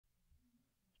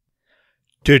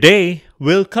Today,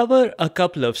 we'll cover a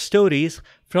couple of stories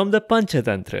from the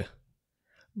Panchatantra.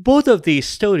 Both of these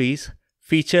stories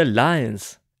feature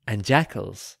lions and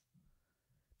jackals.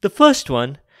 The first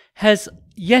one has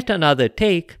yet another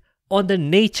take on the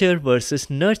nature versus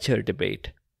nurture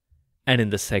debate. And in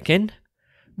the second,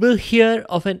 we'll hear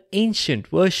of an ancient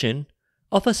version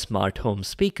of a smart home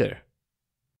speaker.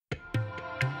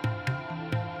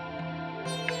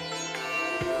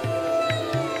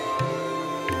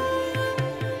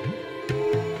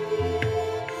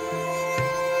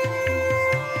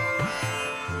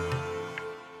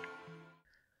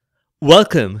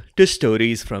 Welcome to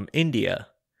Stories from India.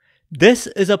 This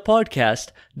is a podcast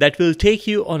that will take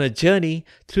you on a journey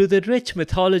through the rich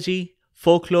mythology,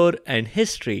 folklore, and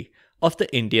history of the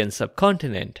Indian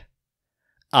subcontinent.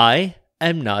 I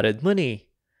am Narad Muni,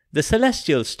 the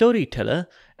celestial storyteller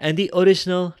and the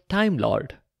original Time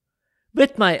Lord.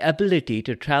 With my ability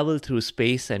to travel through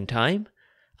space and time,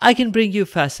 I can bring you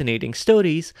fascinating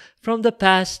stories from the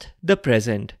past, the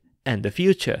present, and the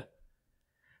future.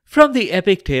 From the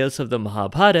epic tales of the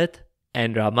Mahabharata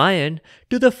and Ramayana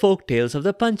to the folk tales of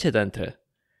the Panchatantra,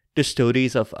 to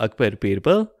stories of Akbar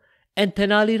Birbal and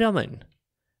Tenali Raman,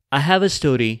 I have a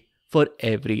story for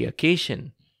every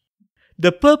occasion.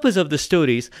 The purpose of the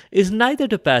stories is neither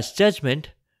to pass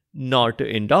judgment nor to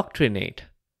indoctrinate.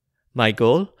 My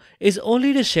goal is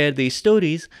only to share these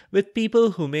stories with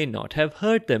people who may not have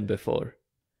heard them before,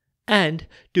 and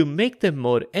to make them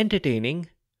more entertaining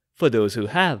for those who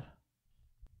have.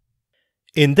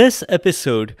 In this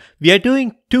episode, we are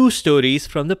doing two stories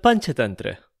from the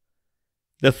Panchatantra.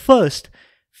 The first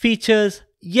features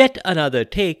yet another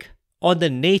take on the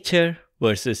nature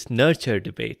versus nurture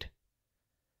debate.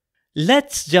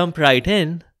 Let's jump right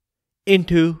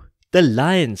into the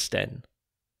lion's den.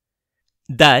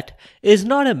 That is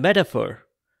not a metaphor.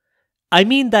 I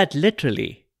mean that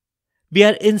literally. We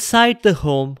are inside the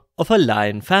home of a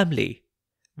lion family,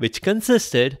 which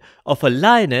consisted of a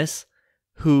lioness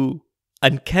who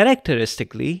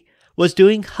uncharacteristically was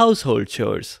doing household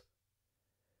chores.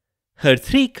 Her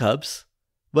 3 cubs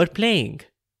were playing.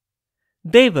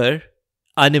 They were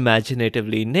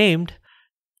unimaginatively named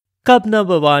Cub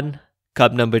number 1,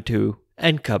 Cub number 2,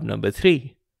 and Cub number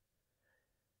 3.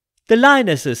 The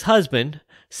lioness's husband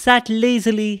sat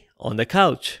lazily on the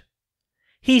couch.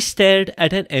 He stared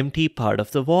at an empty part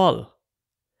of the wall.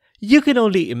 You can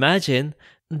only imagine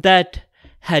that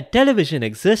had television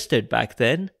existed back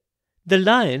then, the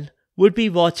lion would be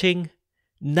watching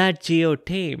Nat Geo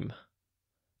Tame,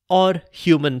 or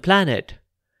Human Planet,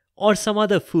 or some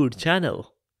other food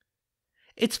channel.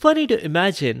 It's funny to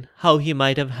imagine how he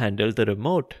might have handled the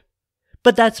remote,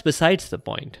 but that's besides the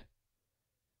point.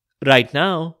 Right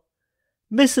now,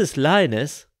 Mrs.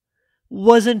 Lioness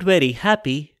wasn't very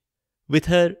happy with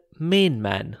her main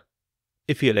man,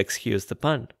 if you'll excuse the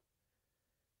pun.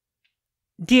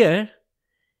 "Dear,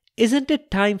 isn't it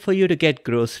time for you to get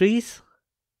groceries?"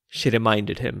 she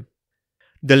reminded him.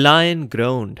 The lion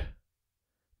groaned.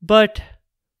 But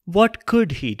what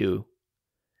could he do?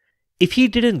 If he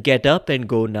didn't get up and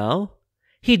go now,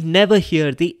 he'd never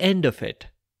hear the end of it.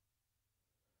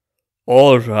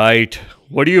 "All right,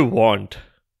 what do you want?"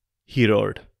 he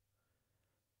roared.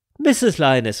 Mrs.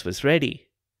 Lioness was ready.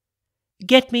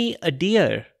 "Get me a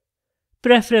deer,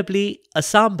 preferably a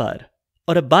sambar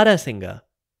or a barasinga.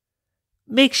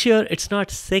 Make sure it's not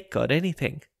sick or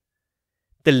anything.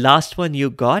 The last one you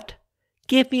got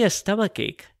gave me a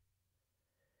stomachache.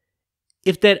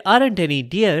 If there aren't any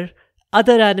deer,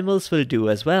 other animals will do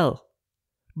as well.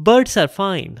 Birds are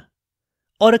fine,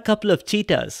 or a couple of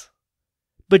cheetahs.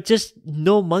 But just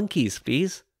no monkeys,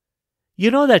 please.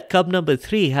 You know that cub number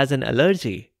 3 has an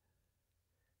allergy.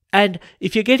 And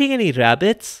if you're getting any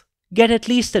rabbits, get at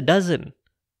least a dozen."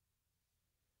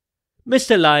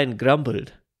 Mr. Lion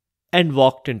grumbled and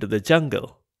walked into the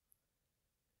jungle.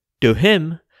 To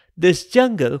him, this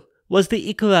jungle was the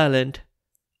equivalent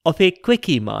of a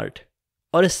Quickie Mart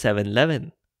or a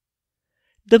 7-Eleven.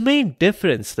 The main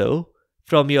difference, though,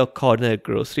 from your corner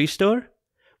grocery store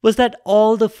was that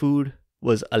all the food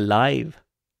was alive.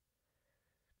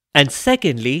 And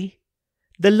secondly,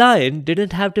 the lion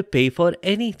didn't have to pay for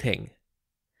anything.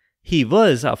 He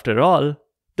was, after all,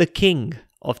 the king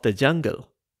of the jungle.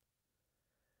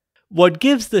 What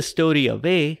gives the story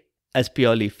away as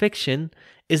purely fiction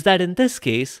is that in this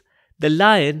case, the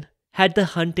lion had the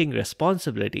hunting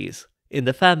responsibilities in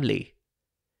the family.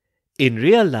 In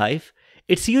real life,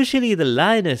 it's usually the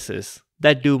lionesses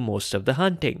that do most of the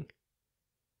hunting.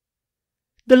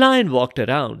 The lion walked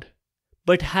around,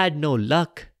 but had no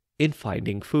luck in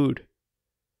finding food.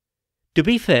 To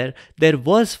be fair, there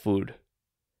was food,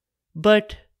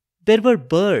 but there were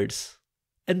birds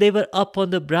and they were up on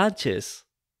the branches.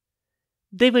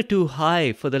 They were too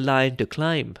high for the lion to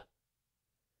climb.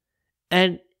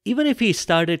 And even if he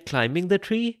started climbing the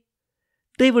tree,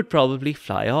 they would probably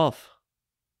fly off.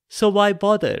 So why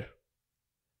bother?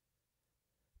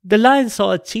 The lion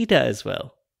saw a cheetah as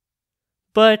well,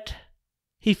 but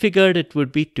he figured it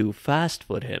would be too fast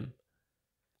for him.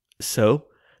 So,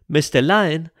 Mr.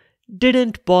 Lion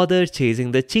didn't bother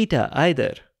chasing the cheetah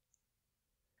either.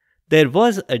 There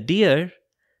was a deer,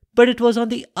 but it was on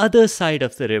the other side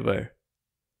of the river,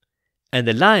 and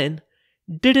the lion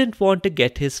didn't want to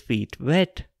get his feet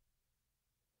wet.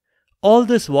 All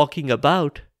this walking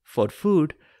about for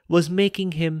food was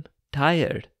making him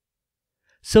tired.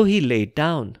 So he laid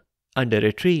down under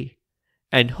a tree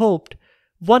and hoped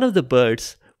one of the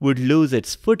birds would lose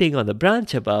its footing on the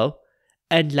branch above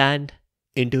and land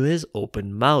into his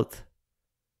open mouth.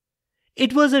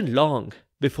 It wasn't long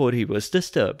before he was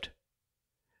disturbed.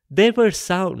 There were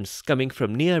sounds coming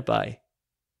from nearby.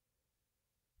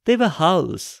 They were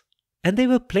howls, and they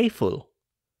were playful.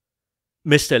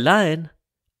 Mr. Lion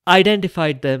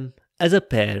identified them as a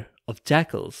pair of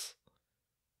jackals.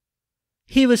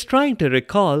 He was trying to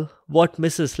recall what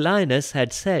Mrs. Lioness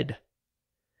had said.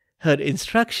 Her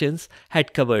instructions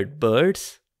had covered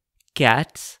birds,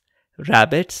 cats,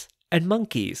 rabbits, and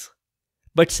monkeys,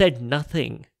 but said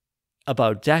nothing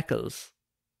about jackals.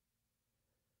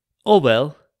 Oh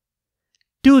well,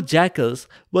 2 jackals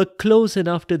were close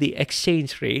enough to the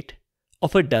exchange rate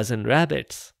of a dozen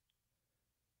rabbits.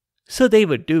 So they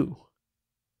would do.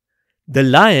 The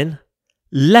lion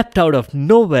leapt out of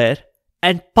nowhere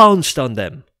and pounced on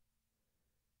them.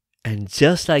 And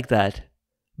just like that,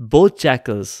 both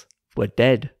jackals were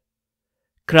dead,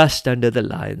 crushed under the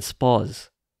lion's paws.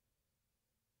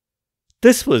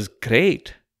 This was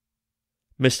great.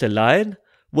 Mr. Lion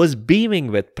was beaming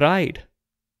with pride.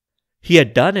 He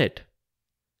had done it,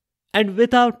 and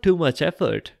without too much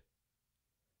effort.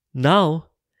 Now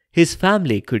his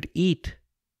family could eat.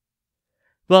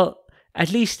 Well,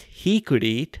 at least he could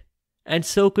eat, and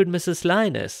so could Mrs.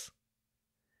 Lioness.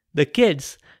 The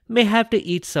kids may have to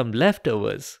eat some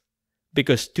leftovers,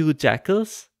 because 2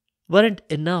 jackals weren't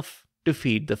enough to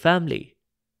feed the family.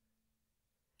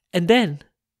 And then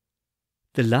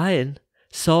the lion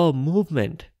saw a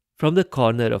movement from the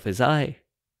corner of his eye.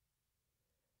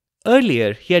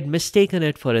 Earlier he had mistaken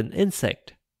it for an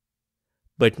insect,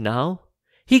 but now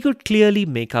he could clearly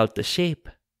make out the shape.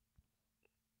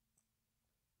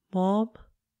 "Mom?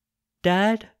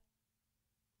 Dad?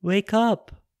 Wake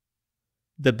up,"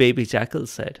 the baby jackal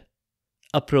said,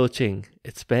 approaching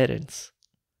its parents.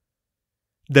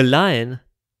 The lion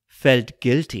felt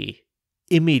guilty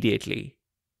immediately,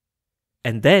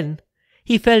 and then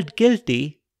he felt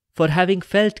guilty for having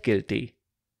felt guilty.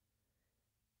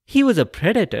 He was a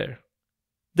predator.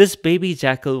 This baby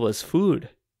jackal was food.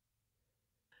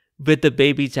 With the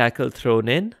baby jackal thrown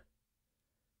in,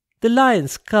 the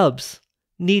lion's cubs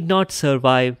need not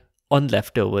survive on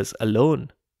leftovers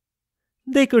alone.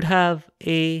 They could have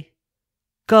a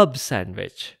cub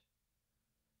sandwich.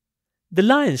 The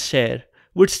lion's share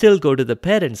would still go to the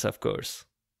parents, of course.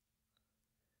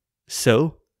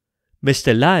 So,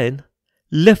 Mr. Lion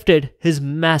lifted his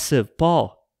massive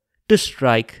paw to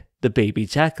strike the baby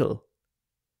jackal.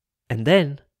 And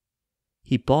then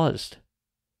he paused.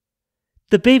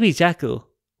 The baby jackal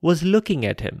was looking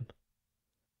at him,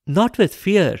 not with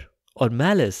fear or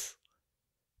malice,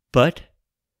 but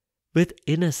with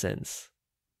innocence,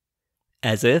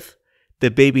 as if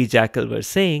the baby jackal were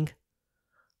saying,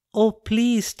 "Oh,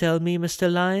 please tell me,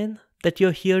 Mr. Lion, that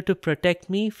you're here to protect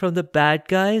me from the bad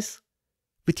guys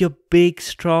with your big,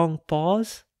 strong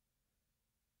paws."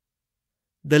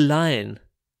 The lion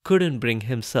couldn't bring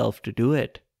himself to do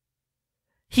it.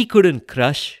 He couldn't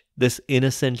crush this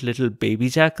innocent little baby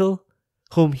jackal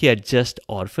whom he had just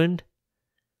orphaned.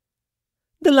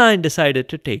 The lion decided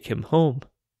to take him home.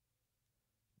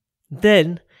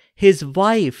 Then his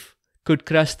wife could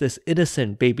crush this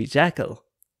innocent baby jackal.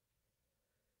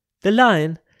 The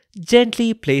lion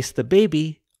gently placed the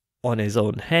baby on his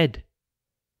own head.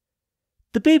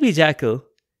 The baby jackal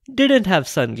didn't have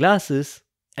sunglasses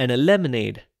and a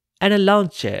lemonade and a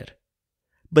lounge chair,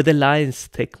 but the lion's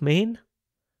thick mane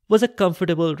was a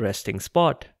comfortable resting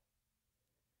spot.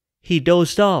 He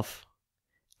dozed off,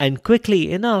 and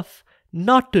quickly enough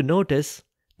not to notice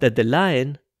that the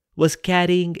lion was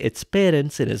carrying its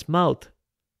parents in his mouth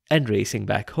and racing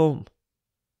back home.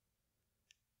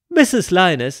 Mrs.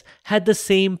 Lioness had the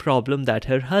same problem that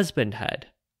her husband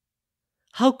had.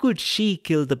 How could she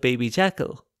kill the baby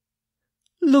jackal?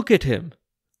 Look at him,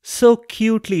 so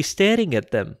cutely staring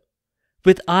at them,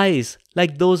 with eyes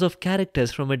like those of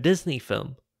characters from a Disney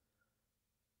film.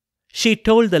 she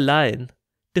told the lion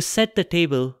to set the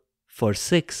table for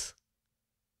 6.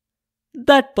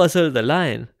 That puzzled the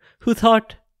lion, who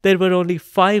thought there were only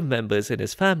 5 members in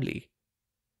his family.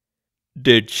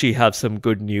 Did she have some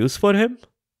good news for him?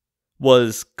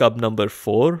 Was cub number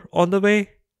 4 on the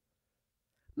way?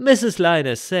 Mrs.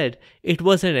 Lioness said it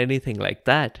wasn't anything like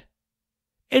that.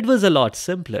 It was a lot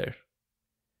simpler.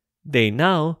 They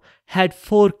now had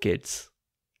 4 kids.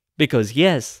 Because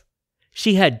yes,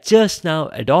 she had just now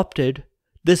adopted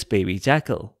this baby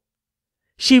jackal.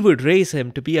 She would raise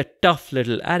him to be a tough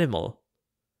little animal.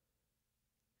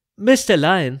 Mr.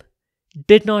 Lion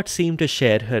did not seem to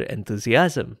share her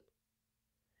enthusiasm.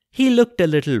 He looked a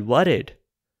little worried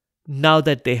now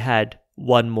that they had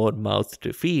one more mouth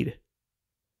to feed.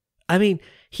 I mean,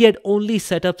 he had only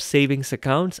set up savings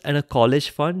accounts and a college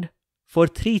fund for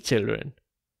 3 children.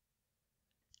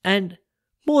 And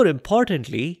more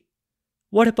importantly,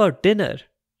 what about dinner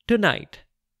tonight?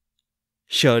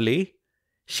 Surely,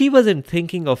 she wasn't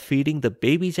thinking of feeding the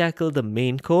baby jackal the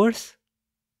main course?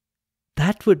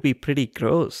 That would be pretty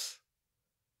gross.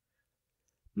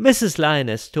 Mrs.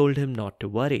 Lioness told him not to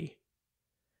worry.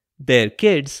 Their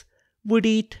kids would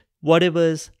eat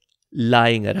whatever's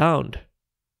lying around.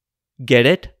 Get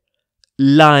it?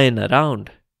 Lying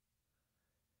around.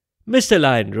 Mr.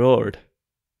 Lion roared.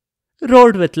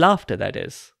 Roared with laughter, that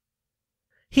is.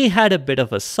 He had a bit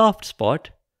of a soft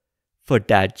spot for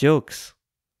dad jokes.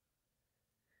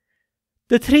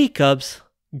 The 3 cubs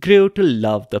grew to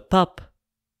love the pup,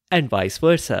 and vice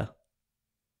versa.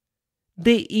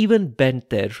 They even bent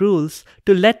their rules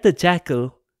to let the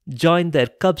jackal join their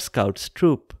Cub Scouts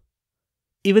troop,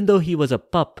 even though he was a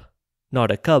pup,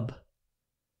 not a cub.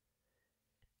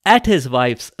 At his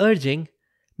wife's urging,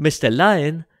 Mr.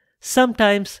 Lion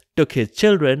sometimes took his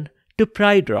children to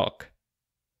Pride Rock,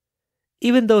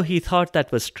 even though he thought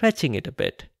that was stretching it a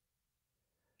bit.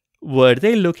 Were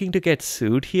they looking to get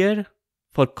sued here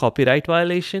for copyright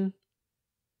violation?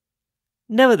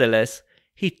 Nevertheless,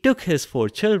 he took his 4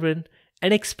 children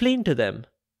and explained to them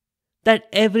that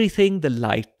everything the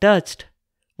light touched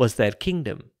was their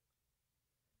kingdom,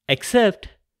 except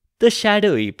the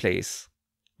shadowy place,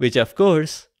 which of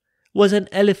course was an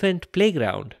elephant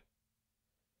playground.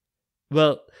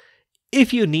 Well,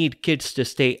 if you need kids to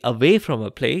stay away from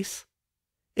a place,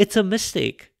 it's a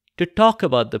mistake to talk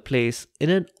about the place in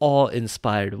an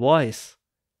awe-inspired voice.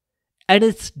 And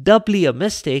it's doubly a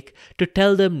mistake to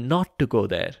tell them not to go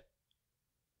there.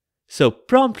 So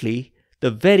promptly,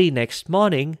 the very next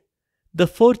morning, the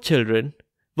 4 children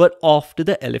were off to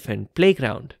the elephant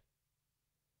playground.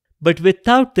 But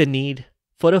without the need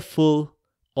for a full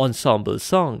ensemble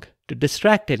song to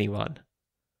distract anyone.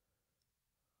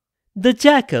 The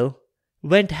jackal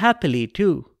went happily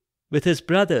too with his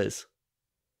brothers.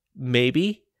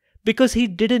 Maybe because he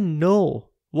didn't know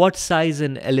what size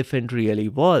an elephant really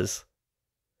was.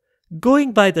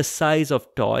 Going by the size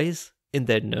of toys in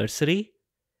their nursery,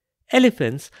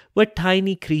 elephants were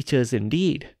tiny creatures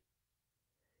indeed.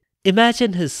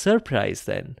 Imagine his surprise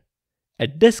then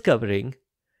at discovering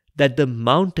that the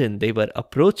mountain they were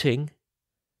approaching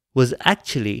was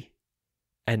actually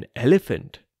an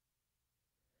elephant.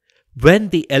 When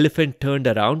the elephant turned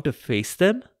around to face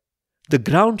them, the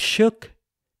ground shook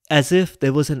as if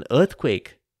there was an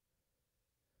earthquake.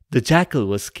 The jackal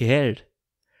was scared.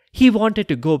 He wanted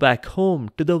to go back home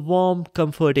to the warm,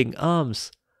 comforting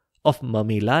arms of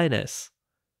Mummy Lioness.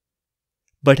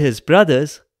 But his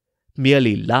brothers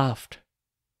merely laughed.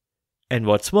 And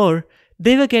what's more,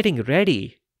 they were getting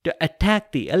ready to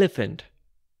attack the elephant.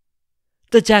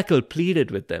 The jackal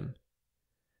pleaded with them.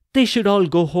 They should all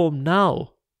go home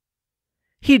now.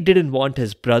 He didn't want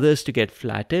his brothers to get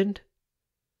flattened.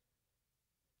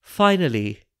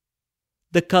 Finally,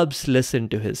 the cubs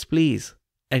listened to his pleas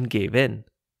and gave in.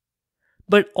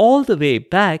 But all the way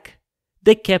back,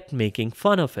 they kept making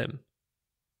fun of him.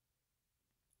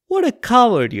 What a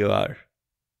coward you are,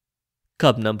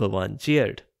 cub number 1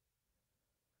 jeered.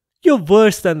 You're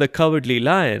worse than the cowardly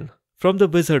lion from the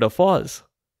Wizard of Oz,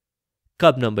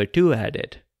 cub number 2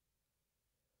 added.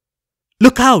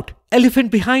 Look out!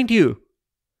 Elephant behind you!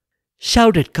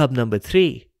 Shouted cub number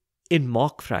 3 in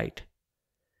mock fright.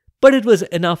 But it was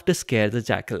enough to scare the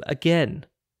jackal again,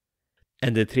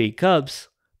 and the 3 cubs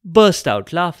burst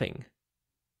out laughing.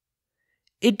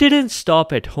 It didn't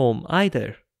stop at home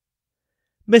either.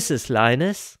 Mrs.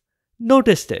 Lioness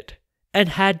noticed it and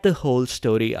had the whole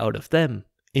story out of them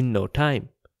in no time.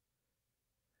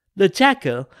 The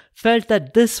jackal felt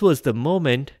that this was the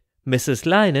moment Mrs.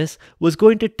 Lioness was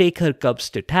going to take her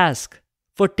cubs to task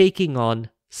for taking on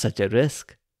such a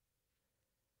risk.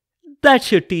 That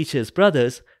should teach his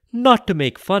brothers not to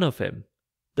make fun of him,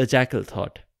 the jackal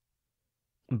thought.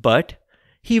 But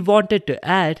he wanted to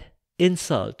add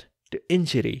insult to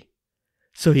injury,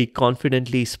 so he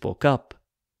confidently spoke up,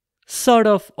 sort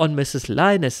of on Mrs.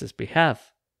 Lioness's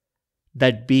behalf,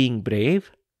 that being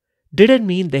brave didn't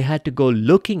mean they had to go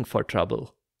looking for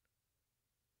trouble.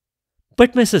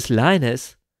 But Mrs.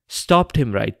 Lioness stopped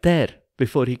him right there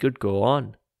before he could go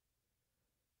on.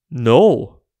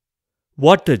 No,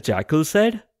 what the jackal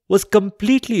said was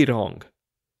completely wrong.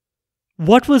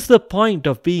 What was the point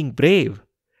of being brave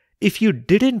if you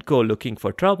didn't go looking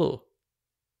for trouble?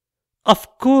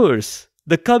 Of course,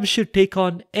 the cubs should take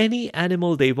on any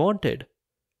animal they wanted.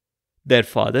 Their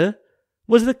father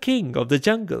was the king of the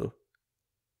jungle.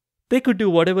 They could do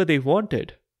whatever they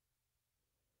wanted.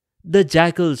 The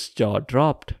jackal's jaw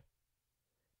dropped.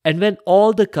 And when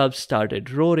all the cubs started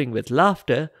roaring with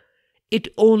laughter, it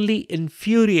only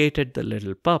infuriated the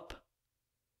little pup.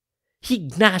 He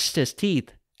gnashed his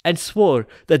teeth and swore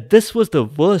that this was the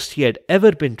worst he had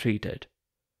ever been treated.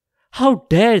 How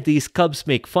dare these cubs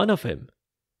make fun of him?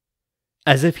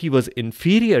 As if he was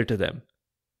inferior to them.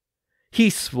 He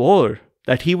swore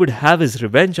that he would have his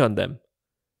revenge on them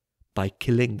by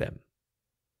killing them.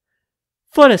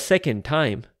 For a second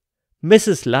time,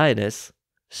 Mrs. Lioness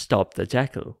stopped the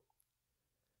jackal.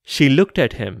 She looked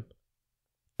at him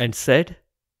and said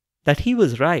that he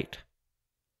was right.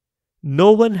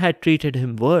 No one had treated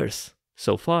him worse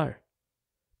so far.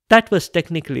 That was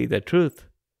technically the truth.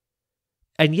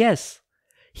 And yes,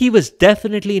 he was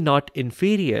definitely not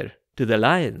inferior to the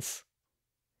lions.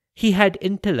 He had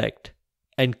intellect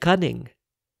and cunning,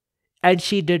 and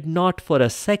she did not for a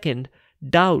second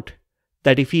doubt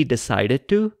that if he decided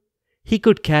to, he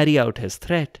could carry out his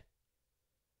threat.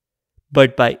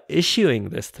 But by issuing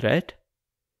this threat,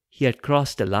 he had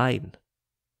crossed a line.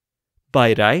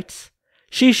 By rights,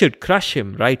 she should crush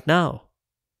him right now.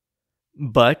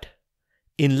 But,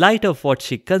 in light of what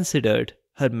she considered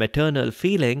her maternal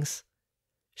feelings,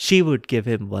 she would give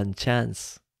him one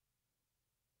chance.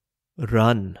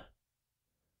 Run.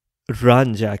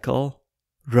 Run, jackal.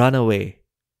 Run away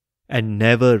and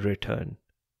never return,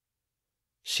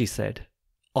 she said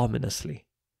ominously.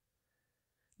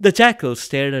 The jackal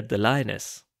stared at the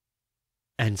lioness,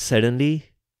 and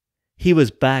suddenly he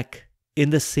was back in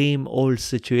the same old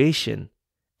situation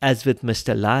as with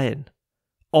Mr. Lion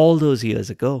all those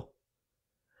years ago.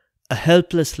 A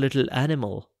helpless little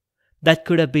animal that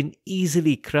could have been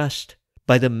easily crushed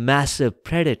by the massive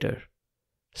predator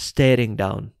staring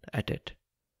down at it.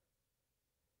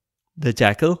 The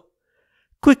jackal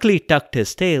quickly tucked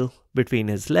his tail between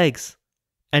his legs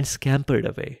and scampered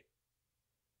away.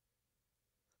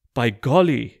 By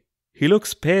golly, he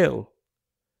looks pale,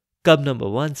 cub number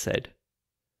 1 said.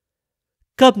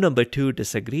 Cub number 2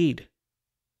 disagreed.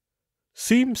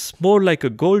 Seems more like a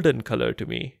golden color to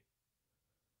me.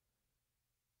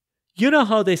 You know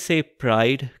how they say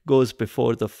pride goes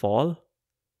before the fall?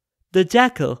 The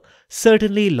jackal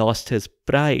certainly lost his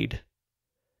pride.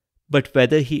 But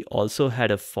whether he also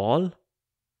had a fall,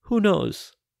 who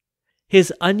knows?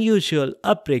 His unusual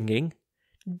upbringing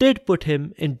did put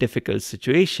him in difficult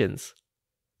situations,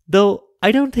 though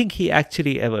I don't think he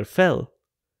actually ever fell.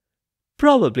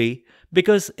 Probably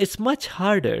because it's much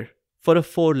harder for a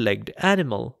four-legged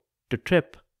animal to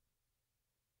trip.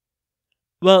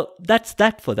 Well, that's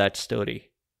that for that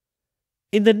story.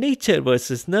 In the nature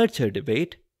versus nurture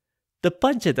debate, the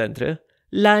Panchatantra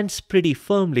lands pretty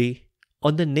firmly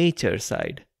on the nature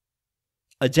side.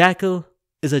 A jackal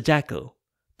is a jackal,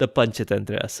 the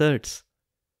Panchatantra asserts,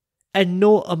 and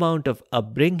no amount of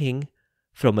upbringing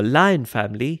from a lion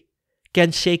family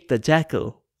can shake the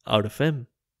jackal out of him.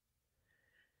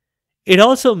 It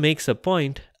also makes a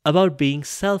point about being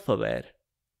self-aware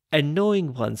and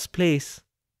knowing one's place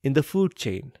in the food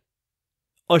chain,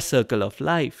 or circle of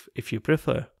life if you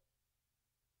prefer.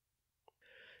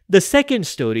 The second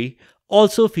story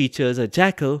also features a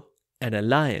jackal and a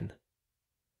lion.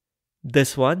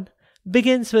 This one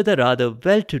begins with a rather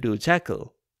well-to-do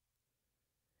jackal.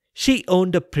 She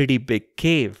owned a pretty big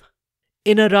cave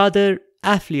in a rather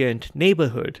affluent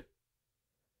neighborhood,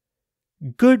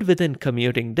 good within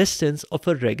commuting distance of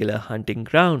her regular hunting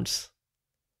grounds.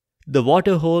 The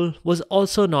waterhole was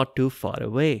also not too far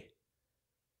away.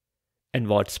 And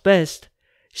what's best,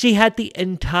 she had the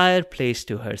entire place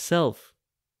to herself.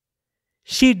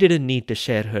 She didn't need to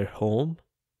share her home,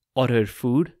 or her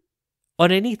food,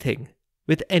 or anything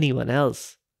with anyone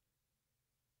else.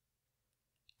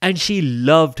 And she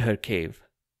loved her cave.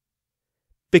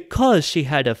 Because she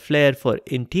had a flair for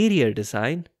interior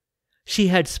design, she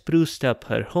had spruced up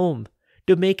her home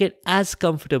to make it as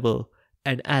comfortable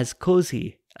and as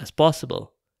cozy as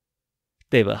possible.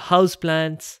 There were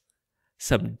houseplants,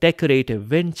 some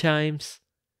decorative wind chimes,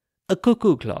 a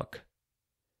cuckoo clock,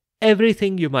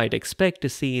 everything you might expect to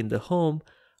see in the home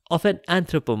of an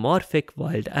anthropomorphic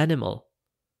wild animal.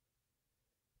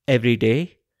 Every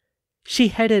day, she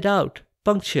headed out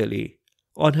punctually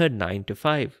on her 9 to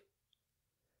 5.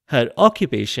 Her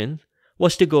occupation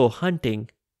was to go hunting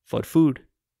for food.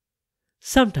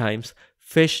 Sometimes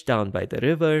fish down by the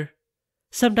river,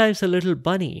 sometimes a little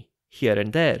bunny here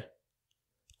and there,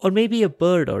 or maybe a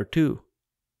bird or two.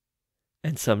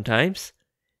 And sometimes,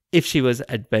 if she was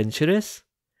adventurous,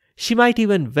 she might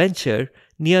even venture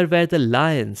near where the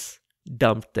lions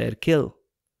dumped their kill.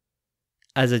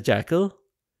 As a jackal,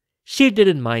 she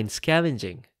didn't mind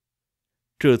scavenging.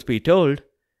 Truth be told,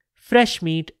 fresh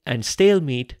meat and stale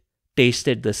meat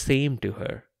tasted the same to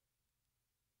her.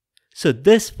 So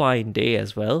this fine day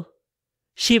as well,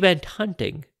 she went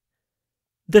hunting,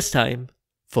 this time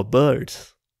for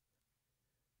birds.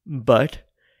 But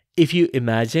if you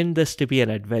imagine this to be an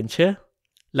adventure,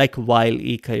 like Wile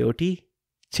E. Coyote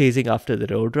chasing after the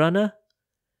Roadrunner,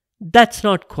 that's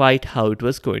not quite how it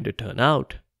was going to turn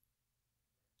out.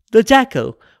 The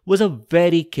jackal was a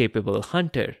very capable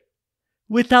hunter,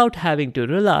 without having to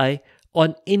rely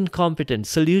on incompetent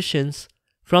solutions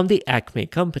from the Acme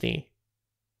Company.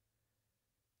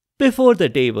 Before the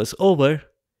day was over,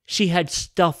 she had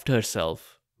stuffed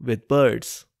herself with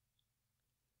birds.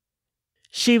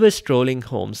 She was strolling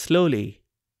home slowly,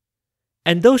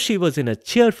 and though she was in a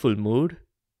cheerful mood,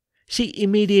 she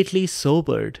immediately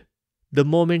sobered the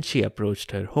moment she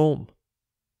approached her home.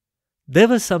 There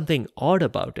was something odd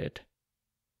about it.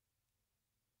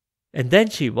 And then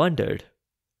she wondered,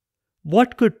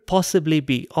 what could possibly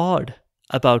be odd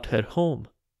about her home?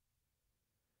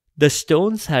 The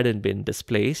stones hadn't been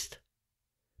displaced.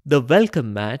 The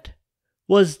welcome mat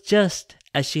was just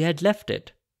as she had left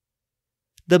it.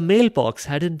 The mailbox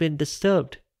hadn't been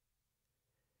disturbed.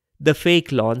 The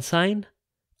fake lawn sign,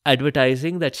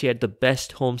 advertising that she had the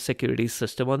best home security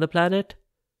system on the planet,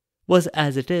 was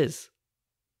as it is.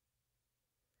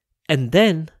 And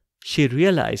then she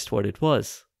realized what it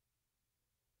was.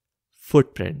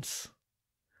 Footprints.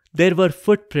 There were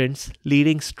footprints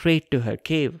leading straight to her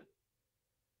cave.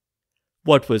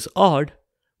 What was odd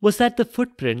was that the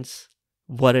footprints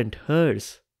weren't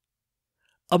hers.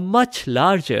 A much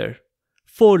larger,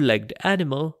 four-legged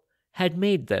animal had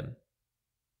made them.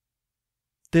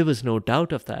 There was no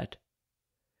doubt of that.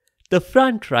 The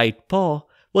front right paw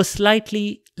was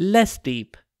slightly less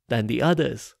deep than the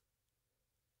others.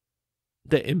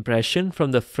 The impression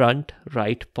from the front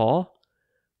right paw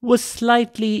was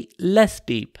slightly less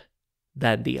deep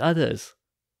than the others.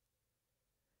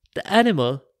 The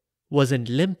animal wasn't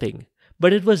limping,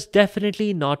 but it was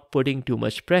definitely not putting too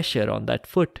much pressure on that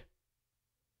foot.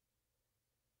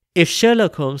 If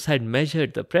Sherlock Holmes had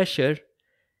measured the pressure,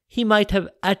 he might have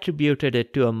attributed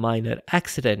it to a minor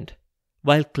accident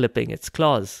while clipping its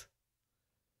claws.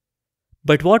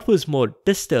 But what was more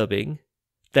disturbing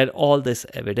than all this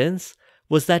evidence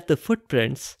was that the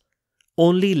footprints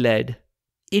only led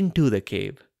into the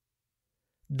cave.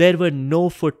 There were no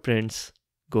footprints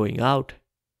going out.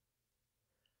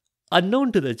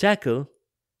 Unknown to the jackal,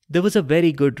 there was a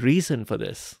very good reason for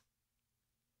this.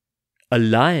 A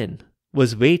lion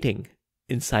was waiting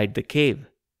inside the cave.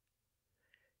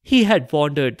 He had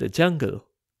wandered the jungle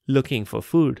looking for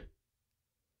food.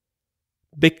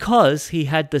 Because he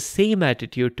had the same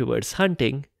attitude towards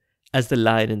hunting as the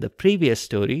lion in the previous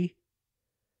story,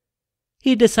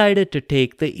 he decided to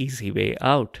take the easy way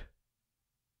out.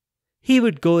 He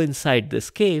would go inside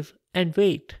this cave and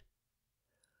wait.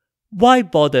 Why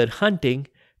bother hunting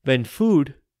when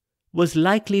food was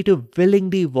likely to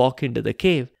willingly walk into the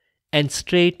cave and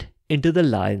straight into the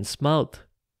lion's mouth?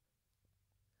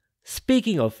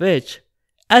 Speaking of which,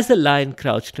 as the lion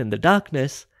crouched in the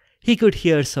darkness, he could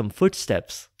hear some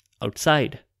footsteps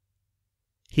outside.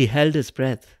 He held his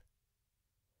breath.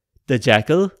 The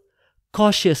jackal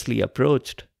cautiously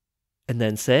approached and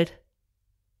then said,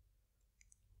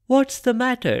 "What's the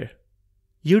matter?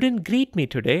 You didn't greet me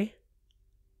today."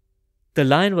 The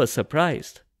lion was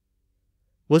surprised.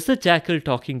 Was the jackal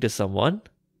talking to someone?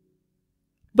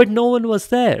 But no one was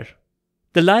there.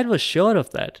 The lion was sure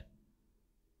of that.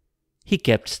 He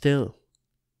kept still.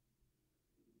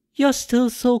 "You're still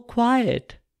so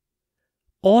quiet.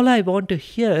 All I want to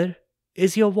hear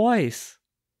is your voice.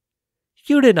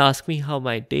 You didn't ask me how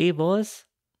my day was."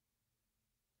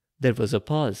 There was a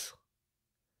pause.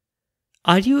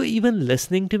 "Are you even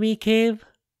listening to me, Cave?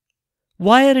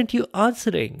 Why aren't you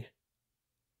answering?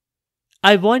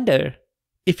 I wonder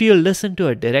if you'll listen to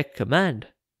a direct command.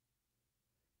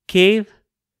 Cave,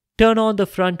 turn on the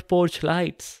front porch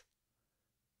lights."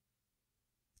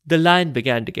 The lion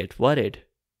began to get worried.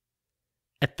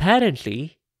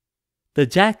 Apparently, the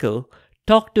jackal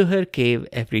talked to her cave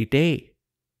every day,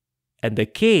 and the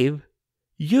cave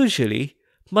usually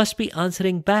must be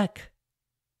answering back.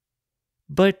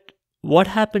 But what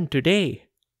happened today?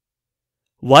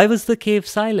 Why was the cave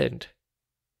silent?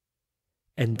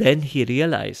 And then he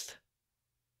realized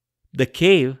the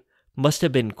cave must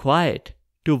have been quiet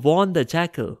to warn the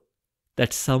jackal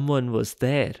that someone was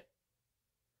there.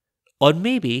 Or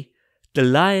maybe the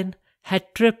lion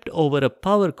had tripped over a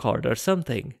power cord or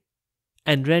something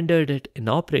and rendered it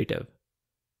inoperative.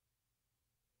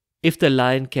 If the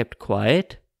lion kept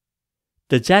quiet,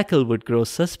 the jackal would grow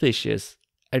suspicious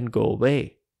and go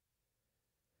away.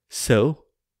 So,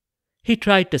 he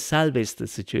tried to salvage the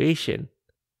situation.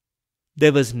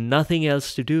 There was nothing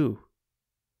else to do.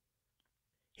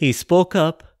 He spoke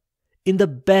up in the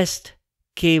best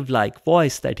cave-like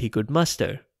voice that he could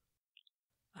muster.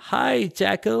 "Hi,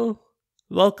 jackal.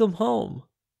 Welcome home."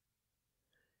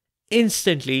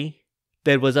 Instantly,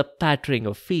 there was a pattering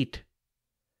of feet.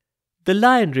 The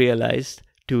lion realized,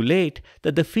 too late,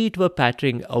 that the feet were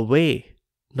pattering away,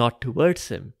 not towards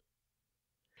him.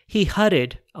 He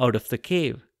hurried out of the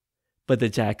cave, but the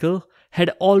jackal had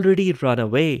already run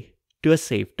away to a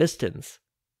safe distance.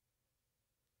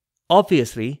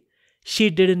 Obviously, she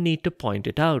didn't need to point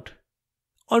it out.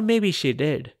 Or maybe she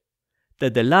did,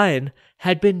 that the lion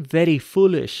had been very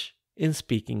foolish in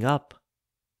speaking up.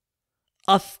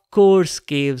 Of course,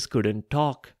 caves couldn't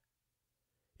talk.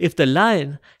 If the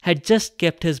lion had just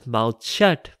kept his mouth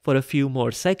shut for a few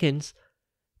more seconds,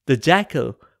 the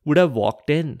jackal would have walked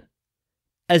in,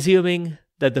 assuming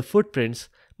that the footprints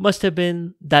must have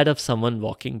been that of someone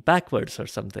walking backwards or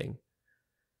something.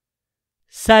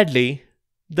 Sadly,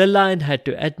 the lion had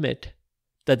to admit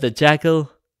that the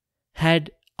jackal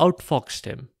had outfoxed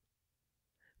him,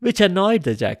 which annoyed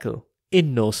the jackal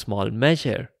in no small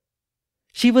measure.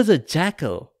 She was a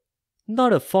jackal,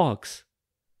 not a fox.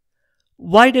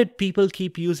 Why did people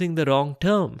keep using the wrong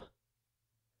term?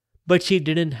 But she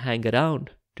didn't hang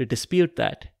around to dispute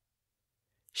that.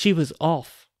 She was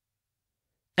off,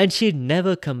 and she'd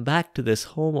never come back to this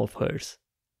home of hers.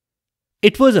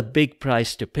 It was a big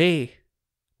price to pay,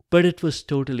 but it was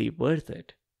totally worth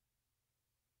it.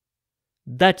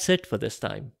 That's it for this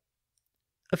time.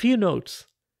 A few notes.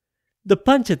 The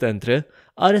Panchatantra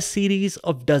are a series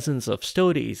of dozens of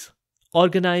stories,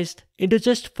 organized into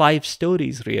just 5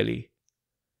 stories really.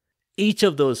 Each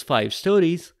of those 5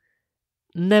 stories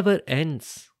never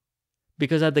ends,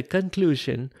 because at the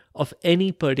conclusion of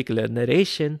any particular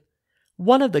narration,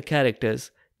 one of the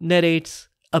characters narrates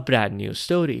a brand new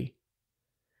story.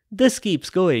 This keeps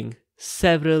going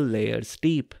several layers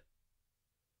deep.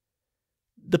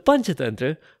 The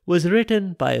Panchatantra was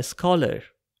written by a scholar,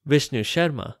 Vishnu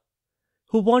Sharma,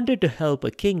 who wanted to help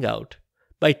a king out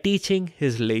by teaching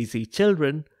his lazy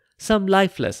children some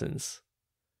life lessons.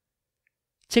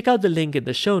 Check out the link in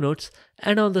the show notes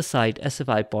and on the site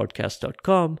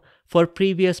sfipodcast.com for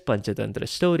previous Panchatantra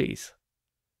stories.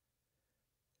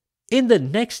 In the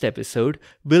next episode,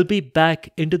 we'll be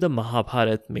back into the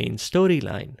Mahabharata main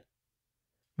storyline.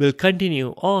 We'll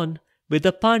continue on with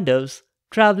the Pandavas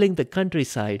traveling the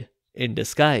countryside in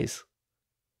disguise.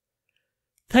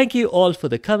 Thank you all for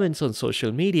the comments on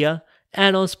social media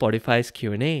and on Spotify's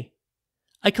Q&A.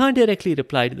 I can't directly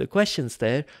reply to the questions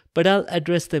there, but I'll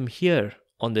address them here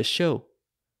on this show.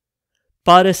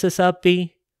 Paras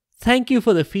Asapi, thank you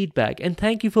for the feedback and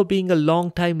thank you for being a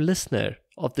long-time listener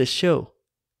of this show.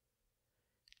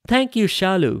 Thank you,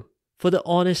 Shalu, for the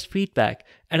honest feedback,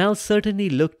 and I'll certainly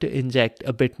look to inject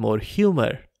a bit more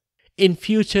humor in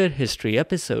future history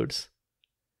episodes.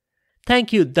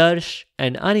 Thank you, Darsh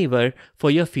and Anivar, for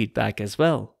your feedback as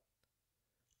well.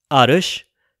 Arush,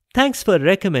 thanks for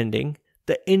recommending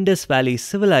the Indus Valley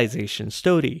Civilization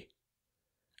story.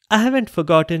 I haven't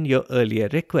forgotten your earlier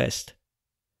request.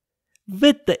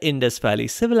 With the Indus Valley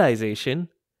Civilization,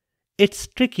 it's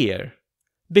trickier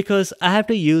because I have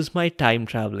to use my time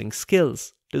traveling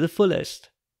skills to the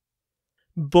fullest.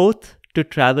 Both to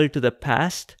travel to the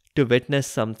past to witness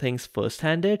some things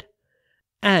first-handed,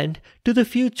 and to the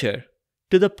future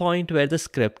to the point where the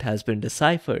script has been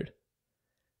deciphered.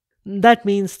 That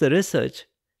means the research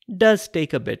does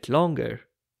take a bit longer.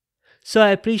 So I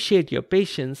appreciate your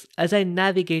patience as I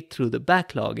navigate through the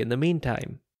backlog in the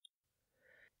meantime.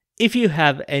 If you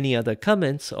have any other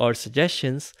comments or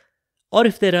suggestions, or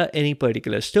if there are any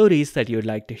particular stories that you'd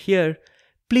like to hear,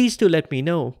 please do let me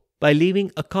know by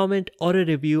leaving a comment or a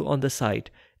review on the site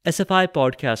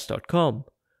sfipodcast.com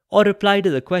or reply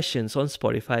to the questions on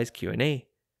Spotify's Q&A.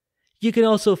 You can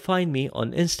also find me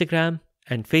on Instagram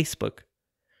and Facebook.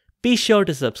 Be sure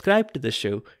to subscribe to the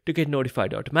show to get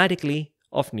notified automatically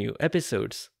of new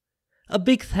episodes. A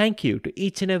big thank you to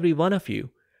each and every one of you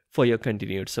for your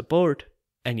continued support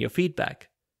and your feedback.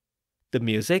 The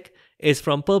music is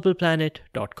from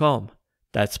purpleplanet.com.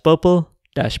 That's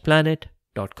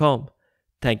purple-planet.com.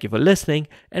 Thank you for listening,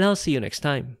 and I'll see you next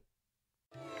time.